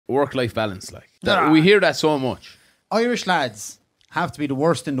work-life balance. Like we hear that so much. Irish lads have to be the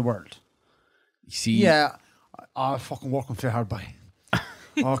worst in the world. You see, Yeah, I fucking working too hard by.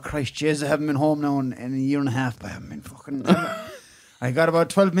 Oh Christ, Jesus, I haven't been home now in a year and a half. But I haven't been fucking. I got about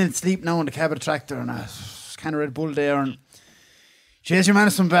 12 minutes sleep now in the cab of the tractor, and I kind of Red Bull there, and jeez, your man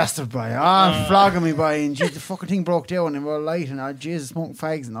is some bastard, boy. Flogging me, boy, and jeez, the fucking thing broke down, and we were light, and Jesus, smoking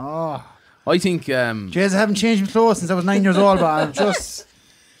fags, and I think jeez, I haven't changed my clothes since I was 9 years old, but I'm just.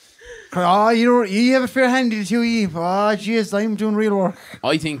 You have a fair handy to you. Jeez, I'm doing real work.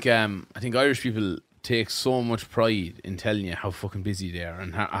 I think Irish people take so much pride in telling you how fucking busy they are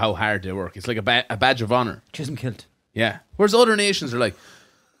and how hard they work. It's like a badge of honour. Chisholm kilt. Yeah. Whereas other nations are like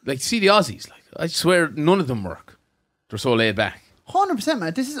see the Aussies. Like I swear, none of them work. They're so laid back. 100%,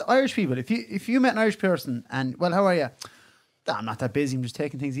 man. This is Irish people. If you met an Irish person and, well, how are you? I'm not that busy. I'm just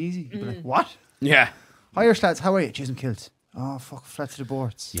taking things easy. You'd be like, what? Yeah. Irish lads, how are you? Chisholm kilt. Oh, fuck, flat to the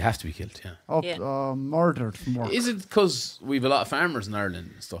boards. You have to be killed, yeah. Murdered from work. Is it because we've a lot of farmers in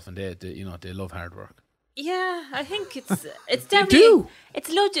Ireland and stuff, and they love hard work? Yeah, I think it's definitely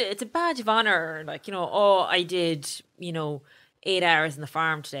it's a badge of honour. Like, I did 8 hours in the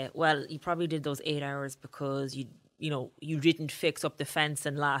farm today. Well, you probably did those 8 hours because you didn't fix up the fence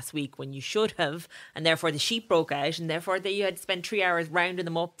in last week when you should have, and therefore the sheep broke out, and therefore you had to spend 3 hours rounding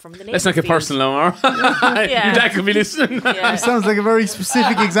them up from the neighbour's Let's not get personal, Omar. Yeah. That could be listening. Yeah. Sounds like a very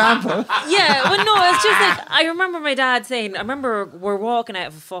specific example. Yeah, well, no, it's just like, I remember my dad saying, I remember we're walking out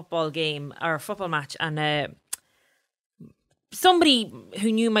of a football game, or a football match, and somebody who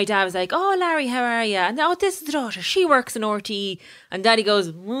knew my dad was like, "Oh, Larry, how are you?" And this is the daughter. She works in RT. And Daddy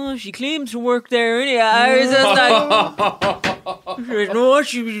goes, "Oh, she claims to work there anyhow." I was just like, "I know what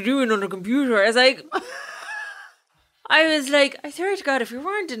she was doing on the computer." I was like, I swear to God, if we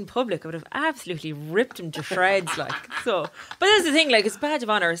weren't in public, I would have absolutely ripped him to shreds. Like, so. But that's the thing. Like, it's a badge of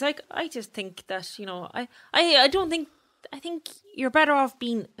honor. It's like, I just think that I don't think. I think you're better off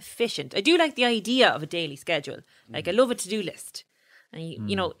being efficient. I do like the idea of a daily schedule. Like, I love a to-do list. And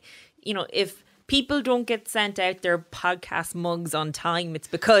you know, if people don't get sent out their podcast mugs on time, it's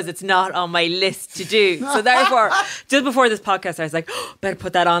because it's not on my list to do. So therefore, just before this podcast, I was like, better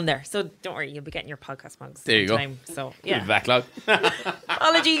put that on there. So don't worry, you'll be getting your podcast mugs there you on go. time. So yeah, backlog.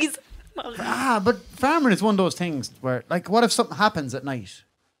 Apologies. But farming is one of those things where, like, what if something happens at night?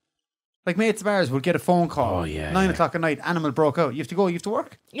 Like, mates of ours would get a phone call. 9 o'clock at night, animal broke out. You have to go, you have to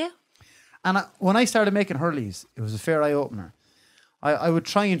work. Yeah. And when I started making hurleys, it was a fair eye-opener. I would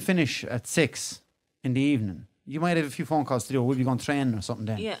try and finish at 6 in the evening. You might have a few phone calls to do. We'll be going training or something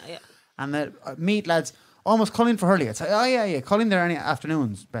then. Yeah. And meet lads, almost call in for hurley. I'd say, oh, yeah, call in there any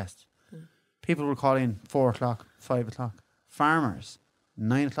afternoons, best. People will call in 4 o'clock, 5 o'clock. Farmers,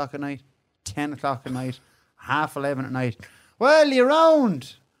 9 o'clock at night, 10 o'clock at night, 11:30 at night. Well, you're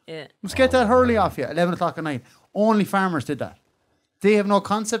round. Yeah. Let's get that hurley off you, 11 o'clock at night. Only farmers did that. They have no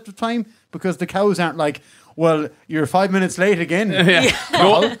concept of time because the cows aren't like, well, you're 5 minutes late again.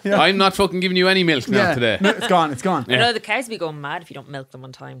 No, I'm not fucking giving you any milk now today. No, it's gone. I know the cows be going mad if you don't milk them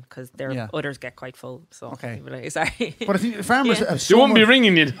on time because their udders get quite full. So okay, like, sorry. But if farmers have they won't be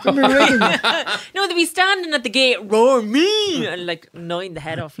ringing you. No, they'd be standing at the gate, roar me, and like gnawing the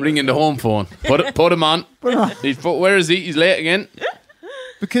head off you. Ringing the home phone. Put him on. Where is he? He's late again.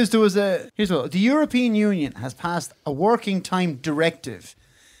 Because there was the European Union has passed a working time directive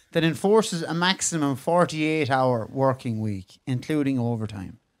that enforces a maximum 48-hour working week, including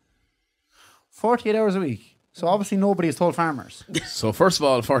overtime. 48 hours a week. So obviously nobody has told farmers. So first of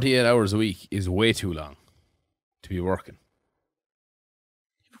all, 48 hours a week is way too long to be working.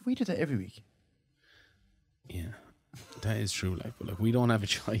 We do that every week. Yeah, that is true. But we don't have a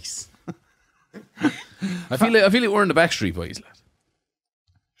choice. I feel like we're in the Backstreet Boys, lad.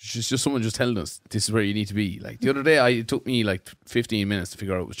 It's just someone just telling us this is where you need to be. Like the other day, it took me like 15 minutes to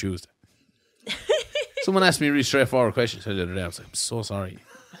figure out it was Tuesday. Someone asked me a really straightforward question the other day. I was like, I'm so sorry.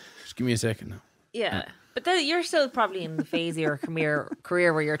 Just give me a second now. Yeah. But you're still probably in the phase of your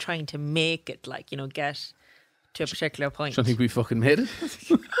career where you're trying to make it, like, get to a particular point. I think we fucking made it.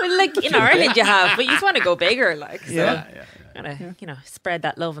 Well, like in Ireland you have, but you just want to go bigger, like. So. Yeah. Gotta, spread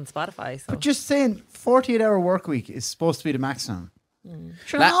that love on Spotify. So. But just saying, 48-hour work week is supposed to be the maximum.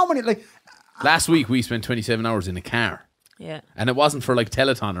 Sure, how many, like... Last week we spent 27 hours in a car. Yeah. And it wasn't for like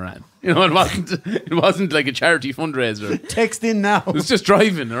telethon or anything. It wasn't like a charity fundraiser. Text in now. It was just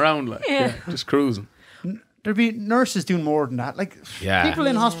driving around, like just cruising. There'd be nurses doing more than that. Like people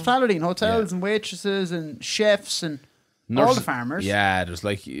in hospitality and hotels and waitresses and chefs and All the farmers. Yeah, there's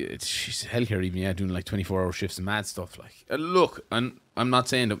like healthcare even. Yeah, doing like 24-hour shifts and mad stuff. Like, look, and I'm not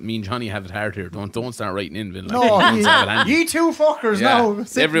saying that me and Johnny have it hard here. Don't start writing in. Like, No, you two fuckers now.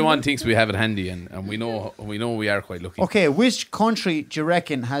 Everyone thinks we have it handy, and we know we are quite lucky. Okay, which country do you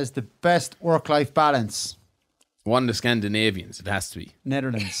reckon has the best work-life balance? One of the Scandinavians, it has to be.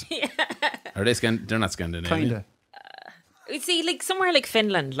 Netherlands. Are they They're not Scandinavian. Kinda. You see, like somewhere like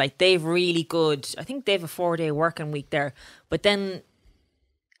Finland, like they've really good. I think they have a 4-day working week there, but then,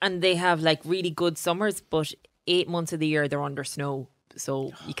 and they have like really good summers, but 8 months of the year they're under snow,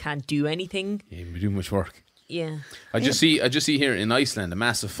 so you can't do anything. Yeah, we do much work. Yeah. I just see here in Iceland, a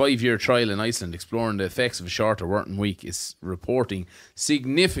massive 5-year trial in Iceland exploring the effects of a shorter working week is reporting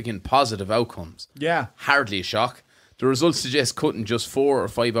significant positive outcomes. Yeah. Hardly a shock. The results suggest cutting just 4 or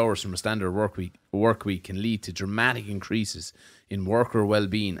 5 hours from a standard work week can lead to dramatic increases in worker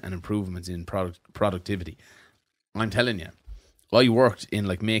well-being and improvements in productivity. I'm telling you, I worked in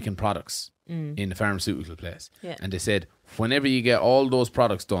like making products in a pharmaceutical place, and they said whenever you get all those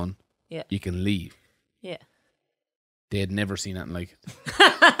products done, you can leave. Yeah. They had never seen anything like it.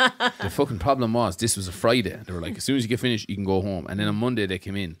 The fucking problem was this was a Friday. They were like, as soon as you get finished, you can go home. And then on Monday they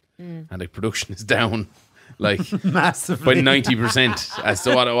came in, and like production is down. Like massively by 90% as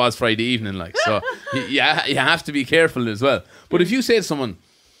to what it was Friday evening. Like, so you have to be careful as well. But if you say to someone,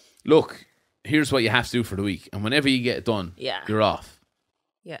 look, here's what you have to do for the week, and whenever you get it done, you're off.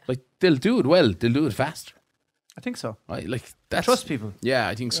 Yeah. Like, they'll do it well. They'll do it faster. I think so. Right? Like, that's, trust people. Yeah,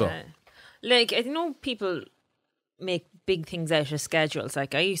 I think so. Yeah. Like, I know people make big things out of schedules.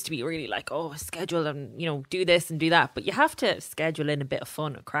 Like, I used to be really like, oh, schedule and, do this and do that. But you have to schedule in a bit of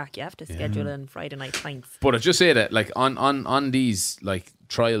fun or crack. You have to schedule in Friday night pints. But I just say that, like, on these, like,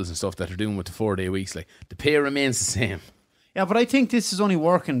 trials and stuff that they're doing with the 4-day weeks, like, the pay remains the same. Yeah, but I think this is only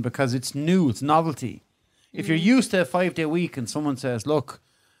working because it's new, it's novelty. If you're used to a 5-day week and someone says, look,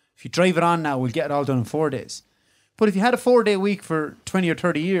 if you drive it on now, we'll get it all done in 4 days. But if you had a 4-day week for 20 or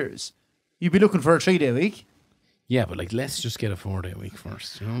 30 years, you'd be looking for a 3-day week. Yeah, but like, let's just get a 4-day week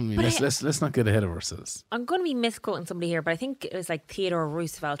first. You know what I mean? Let's not get ahead of ourselves. I'm going to be misquoting somebody here, but I think it was like Theodore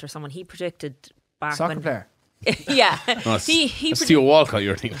Roosevelt or someone. He predicted back Soccer when player. yeah, No, that's Theo Walcott,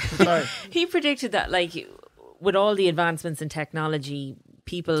 you're thinking. He predicted that, like, with all the advancements in technology,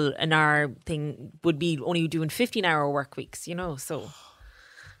 people in our thing would be only doing 15-hour work weeks. So.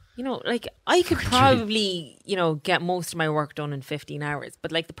 Like, I could probably, get most of my work done in 15 hours.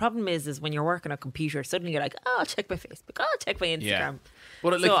 But, like, the problem is when you're working on a computer, suddenly you're like, oh, I'll check my Facebook. I'll check my Instagram. Yeah.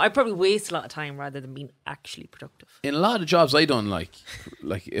 But so I probably waste a lot of time rather than being actually productive. In a lot of jobs I done, like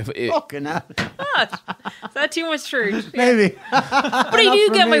if it, Fucking hell. Is that too much truth? Maybe. But I do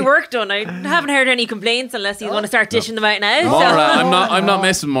get my work done. I haven't heard any complaints unless you want to start dishing them out now. Maura, I'm not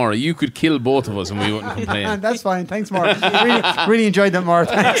messing with Maura. You could kill both of us and we wouldn't complain. That's fine. Thanks, Maura. Really enjoyed that, Maura.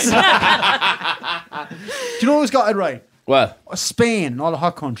 Thanks. Do you know who's got it right? Well, Spain and all the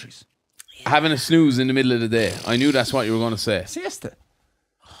hot countries. having a snooze in the middle of the day. I knew that's what you were going to say. Siesta.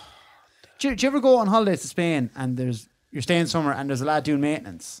 Do you ever go on holidays to Spain and you're staying somewhere and there's a lad doing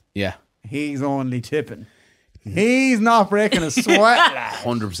maintenance? Yeah. He's only tipping. He's not breaking a sweat, lad.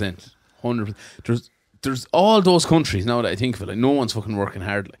 100%. 100%. There's all those countries now that I think of it, like, no one's fucking working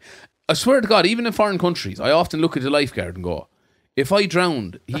hard. Like, I swear to God, even in foreign countries, I often look at the lifeguard and go, if I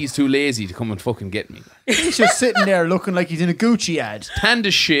drowned, he's too lazy to come and fucking get me. He's just sitting there looking like he's in a Gucci ad. Tanned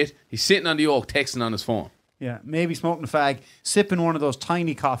as shit. He's sitting on the oak texting on his phone. Yeah, maybe smoking a fag, sipping one of those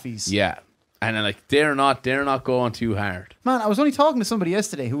tiny coffees. Yeah. And then, like, they're not going too hard. Man, I was only talking to somebody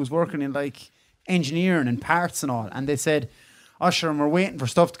yesterday who was working in, like, engineering and parts and all, and they said, Usher, and we're waiting for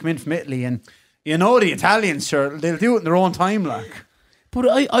stuff to come in from Italy, and the Italians, sure, they'll do it in their own time, like. But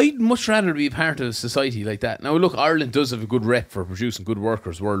I'd much rather be part of a society like that. Now, look, Ireland does have a good rep for producing good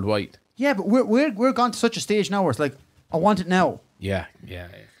workers worldwide. Yeah, but we're gone to such a stage now where it's like, I want it now. Yeah.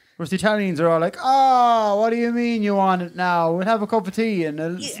 Whereas the Italians are all like, oh, what do you mean you want it now? We'll have a cup of tea and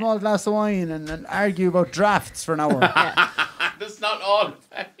a small glass of wine and argue about drafts for an hour. That's not all.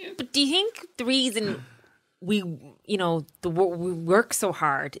 But do you think the reason we work so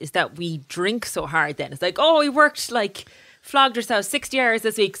hard is that we drink so hard then? It's like, oh, we worked, like, flogged ourselves 60 hours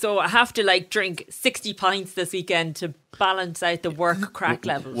this week, so I have to, like, drink 60 pints this weekend to balance out the work crack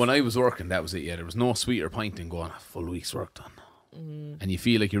levels. When I was working, that was it, yeah. There was no sweeter pint than going a full week's work done. And you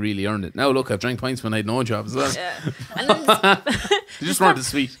feel like you really earned it. Now, look, I've drank pints when I had no job as well. Yeah. And then They just weren't as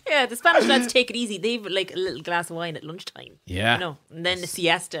sweet. Yeah, the Spanish lads take it easy. They've, like, a little glass of wine at lunchtime. Yeah. And then a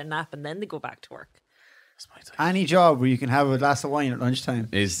siesta and nap, and then they go back to work. Any job where you can have a glass of wine at lunchtime.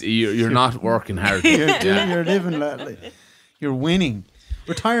 You're not working hard. You're living, like, you're winning.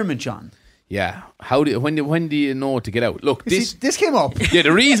 Retirement, John. Yeah. When do you know to get out? Look, This came up. yeah,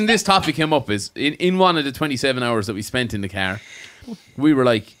 the reason this topic came up is in one of the 27 hours that we spent in the car, we were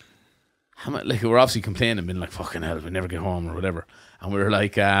like, we're obviously complaining, being like, fucking hell, we never get home or whatever. And we were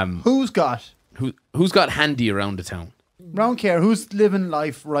like, Who's got handy around the town? round care? Who's living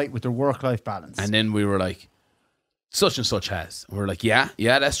life right with their work-life balance? And then we were like, such and such has. And we were like, yeah,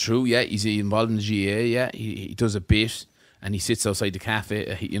 that's true. Yeah, he's involved in the GA. Yeah, he does a bit. And he sits outside the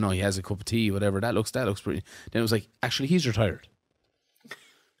cafe. He has a cup of tea, whatever. That looks pretty. Then it was like, actually, he's retired.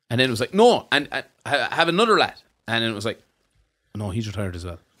 And then it was like, no, and I have another lad. And then it was like, no, he's retired as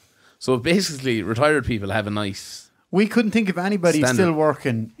well. So basically, retired people have a nice... We couldn't think of anybody Standard. still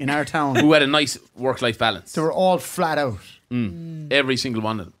working in our town. who had a nice work-life balance. They were all flat out. Every single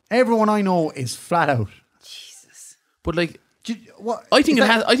one of them. Everyone I know is flat out. But like, What? I think Is it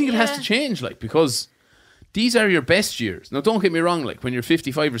that- has to change, like, because these are your best years. Now, don't get me wrong, like, when you're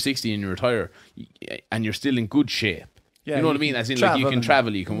 55 or 60 and you retire and you're still in good shape. Yeah, you know what I you mean? can As in, like, you travel can and-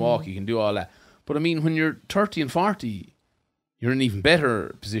 travel, you can walk, you can do all that. But I mean, when you're 30 and 40, you're in an even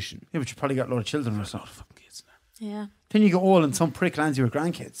better position. Yeah, but you probably got a lot of children or something. Fucking kids, man. Yeah. Then you go old and some prick lands you with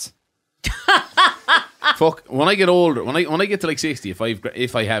grandkids. Fuck, when I get older, when I get to like 60, if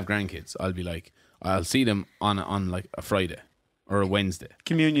I have grandkids, I'll be like, I'll see them on like a Friday or a Wednesday.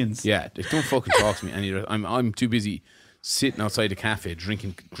 Communions. Yeah, they don't fucking talk to me. And I'm too busy sitting outside a cafe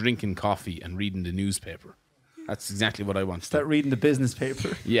drinking coffee and reading the newspaper. That's exactly what I want. Start reading the business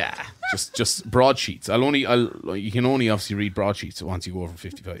paper. Yeah, just broadsheets. You can only obviously read broadsheets once you go over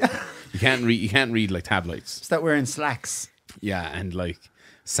 55. You can't read like tabloids. Start wearing slacks. Yeah, and like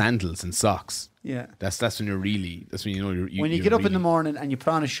sandals and socks. Yeah. That's when you're really. That's when you know you're. When you get up in the morning and you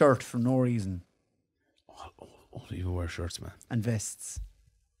put on a shirt for no reason Oh, you wear shirts, man. and vests.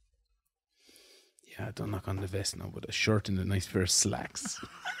 Yeah, don't knock on the vest now, but a shirt and a nice pair of slacks.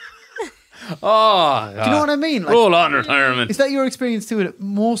 Oh, Do you know what I mean? Like, roll on retirement. is that your experience too? That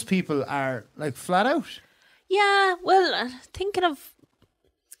most people are like flat out. Yeah, well, thinking of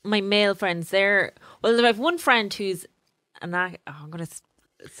my male friends, I have one friend who's I'm gonna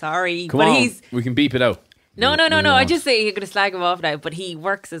sorry, Come but on, he's we can beep it out. no. We I won't. just say you're gonna slag him off now, but he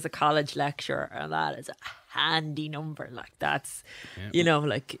works as a college lecturer, and that is a handy number. Like that's,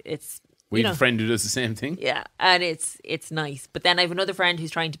 like it's. We have a friend who does the same thing. Yeah, and it's nice. But then I have another friend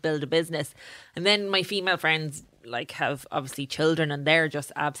who's trying to build a business, and then my female friends like have obviously children, and they're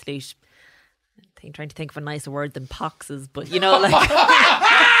just absolute. Trying to think of a nicer word than poxes, but like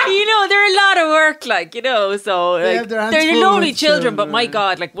they're a lot of work, so They like have their hands they're full lonely with children. But my children.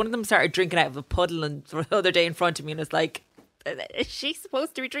 God, like one of them started drinking out of a puddle and the other day in front of me, and it's like, is she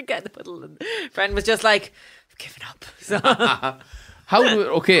supposed to be drinking out of the puddle? And friend was just like, I've given up. So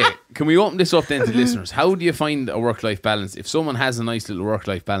Can we open this up then to listeners? How do you find a work-life balance? If someone has a nice little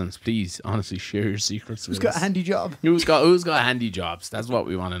work-life balance, please, honestly, share your secrets Who's with got a us. handy job? Who's got handy jobs? That's what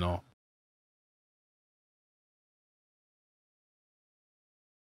we want to know.